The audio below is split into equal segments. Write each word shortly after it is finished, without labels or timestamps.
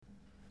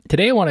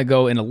Today I want to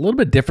go in a little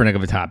bit different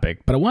of a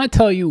topic, but I want to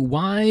tell you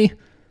why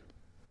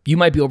you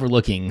might be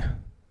overlooking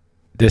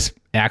this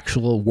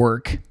actual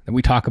work that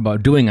we talk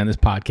about doing on this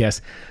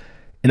podcast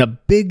and a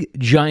big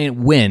giant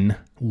win,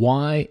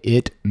 why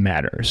it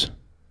matters.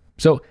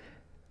 So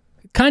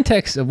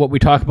context of what we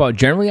talk about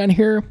generally on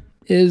here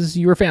is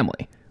your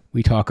family.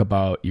 We talk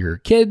about your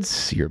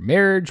kids, your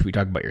marriage, we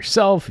talk about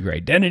yourself, your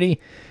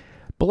identity,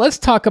 but let's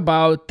talk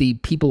about the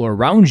people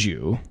around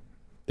you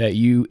that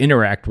you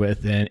interact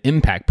with and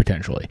impact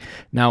potentially.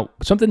 Now,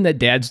 something that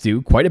dads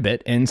do quite a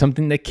bit and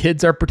something that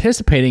kids are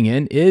participating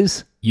in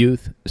is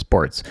youth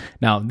sports.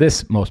 Now,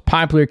 this most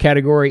popular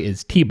category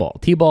is T-ball.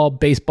 T-ball,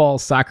 baseball,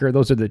 soccer,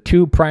 those are the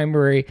two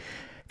primary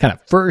kind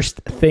of first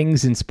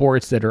things in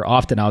sports that are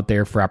often out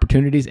there for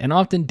opportunities, and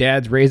often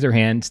dads raise their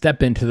hand,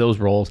 step into those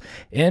roles,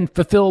 and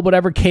fulfill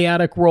whatever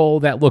chaotic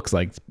role that looks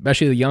like.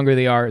 Especially the younger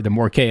they are, the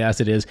more chaos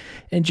it is,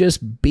 and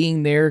just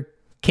being there.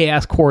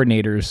 Chaos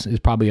coordinators is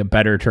probably a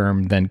better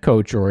term than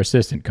coach or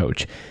assistant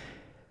coach.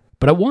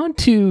 But I want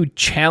to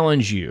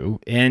challenge you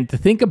and to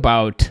think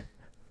about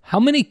how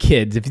many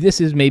kids, if this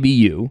is maybe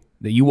you,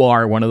 that you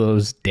are one of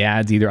those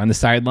dads either on the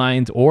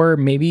sidelines or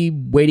maybe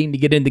waiting to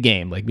get in the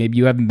game. Like maybe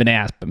you haven't been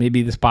asked, but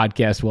maybe this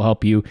podcast will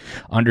help you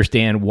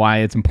understand why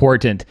it's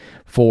important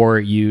for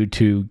you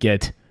to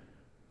get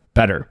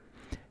better.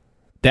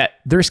 That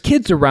there's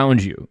kids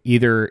around you,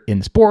 either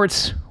in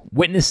sports,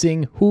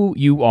 witnessing who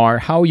you are,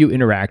 how you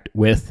interact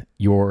with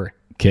your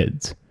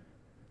kids.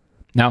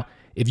 Now,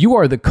 if you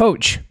are the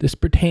coach, this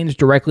pertains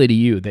directly to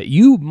you, that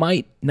you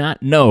might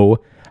not know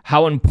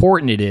how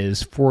important it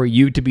is for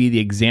you to be the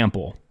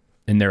example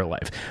in their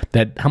life,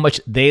 that how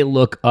much they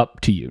look up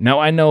to you. Now,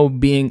 I know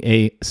being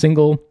a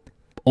single,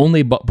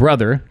 only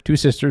brother, two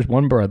sisters,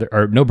 one brother,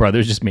 or no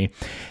brothers, just me,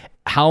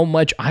 how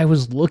much I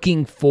was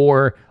looking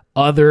for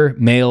other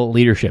male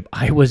leadership.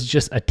 I was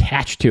just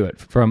attached to it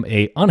from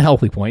an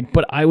unhealthy point,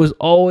 but I was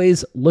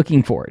always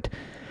looking for it.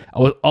 I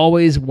was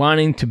always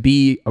wanting to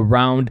be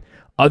around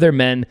other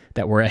men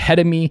that were ahead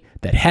of me,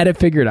 that had it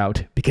figured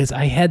out, because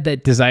I had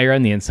that desire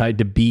on the inside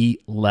to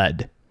be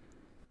led.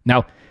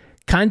 Now,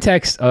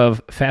 context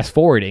of fast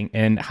forwarding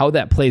and how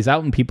that plays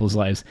out in people's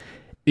lives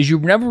is you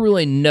never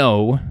really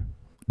know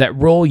that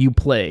role you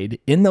played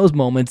in those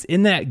moments,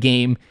 in that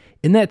game,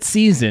 in that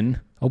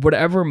season of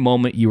whatever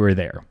moment you were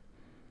there.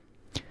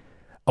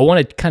 I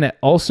want to kind of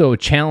also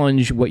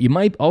challenge what you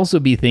might also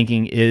be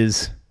thinking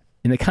is,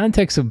 in the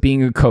context of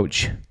being a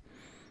coach,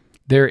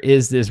 there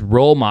is this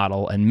role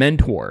model and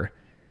mentor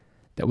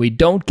that we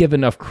don't give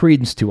enough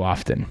credence to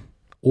often,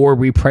 or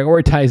we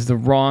prioritize the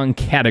wrong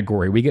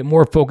category. We get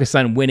more focused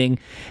on winning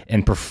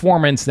and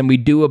performance than we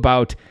do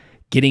about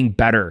getting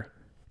better.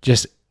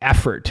 Just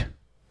effort.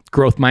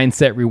 Growth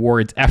mindset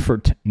rewards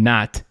effort,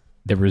 not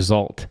the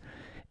result.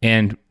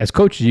 And as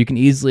coaches, you can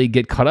easily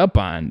get caught up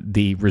on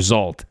the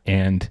result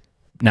and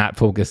not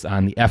focused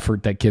on the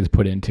effort that kids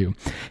put into.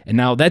 And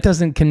now that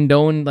doesn't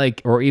condone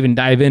or even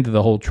dive into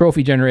the whole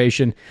trophy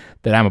generation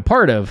that I'm a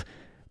part of.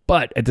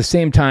 But at the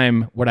same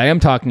time, what I am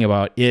talking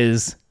about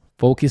is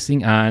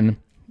focusing on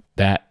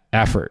that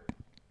effort.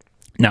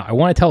 Now, I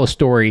want to tell a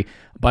story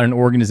about an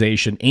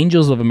organization,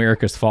 Angels of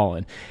America's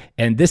Fallen.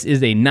 And this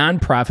is a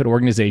nonprofit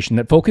organization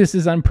that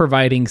focuses on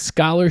providing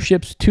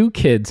scholarships to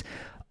kids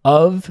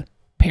of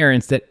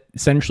parents that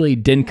essentially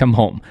didn't come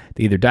home.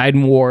 They either died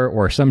in war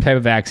or some type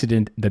of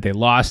accident that they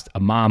lost a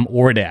mom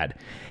or a dad.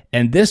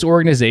 And this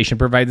organization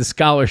provides a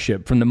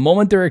scholarship from the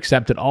moment they're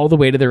accepted all the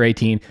way to they're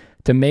 18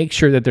 to make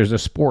sure that there's a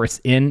sports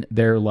in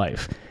their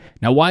life.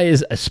 Now, why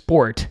is a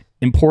sport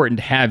important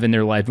to have in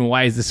their life, and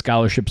why is the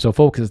scholarship so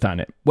focused on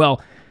it? Well,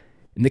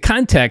 in the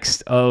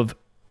context of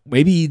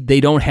maybe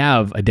they don't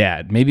have a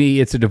dad,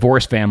 maybe it's a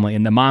divorced family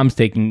and the mom's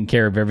taking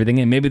care of everything,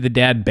 and maybe the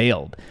dad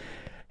bailed.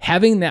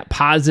 Having that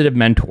positive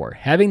mentor,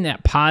 having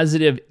that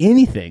positive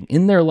anything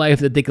in their life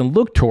that they can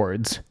look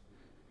towards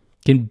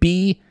can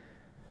be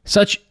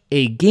such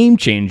a game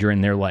changer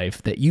in their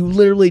life that you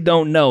literally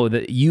don't know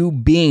that you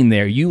being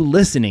there, you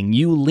listening,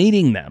 you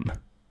leading them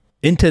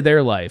into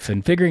their life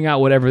and figuring out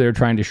whatever they're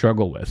trying to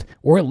struggle with,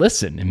 or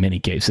listen in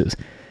many cases,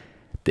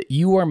 that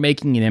you are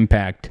making an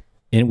impact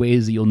in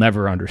ways that you'll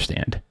never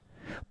understand.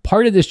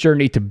 Part of this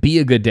journey to be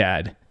a good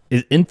dad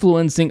is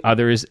influencing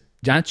others,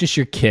 not just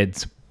your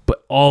kids,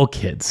 but all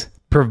kids,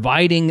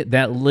 providing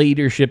that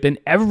leadership in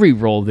every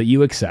role that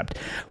you accept,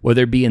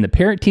 whether it be in the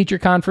parent-teacher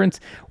conference,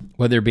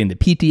 whether it be in the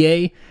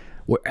PTA,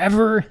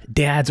 wherever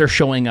dads are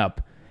showing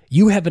up,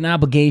 you have an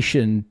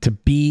obligation to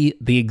be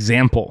the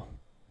example,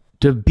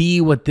 to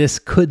be what this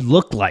could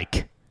look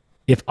like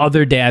if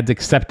other dads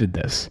accepted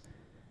this.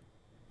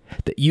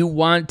 That you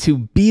want to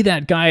be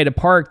that guy at a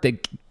park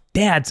that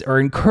dads are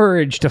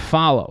encouraged to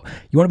follow.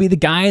 You want to be the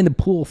guy in the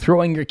pool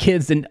throwing your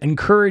kids and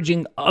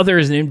encouraging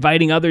others and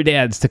inviting other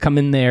dads to come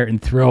in there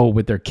and throw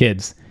with their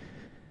kids.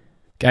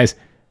 Guys,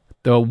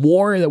 the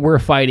war that we're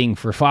fighting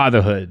for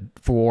fatherhood,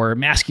 for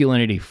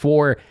masculinity,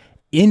 for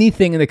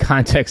anything in the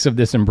context of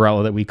this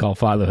umbrella that we call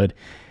fatherhood,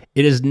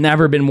 it has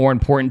never been more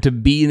important to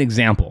be an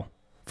example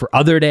for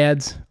other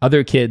dads,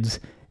 other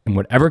kids, in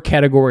whatever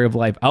category of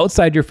life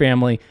outside your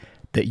family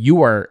that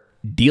you are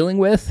dealing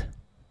with,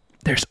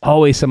 there's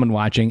always someone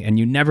watching, and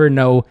you never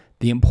know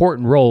the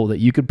important role that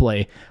you could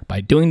play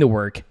by doing the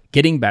work,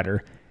 getting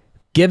better,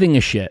 giving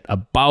a shit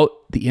about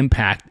the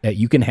impact that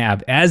you can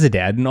have as a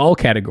dad in all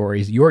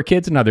categories, your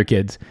kids and other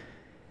kids,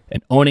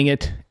 and owning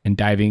it and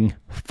diving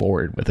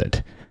forward with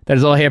it. That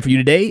is all I have for you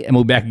today, and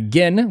we'll be back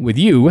again with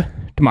you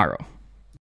tomorrow.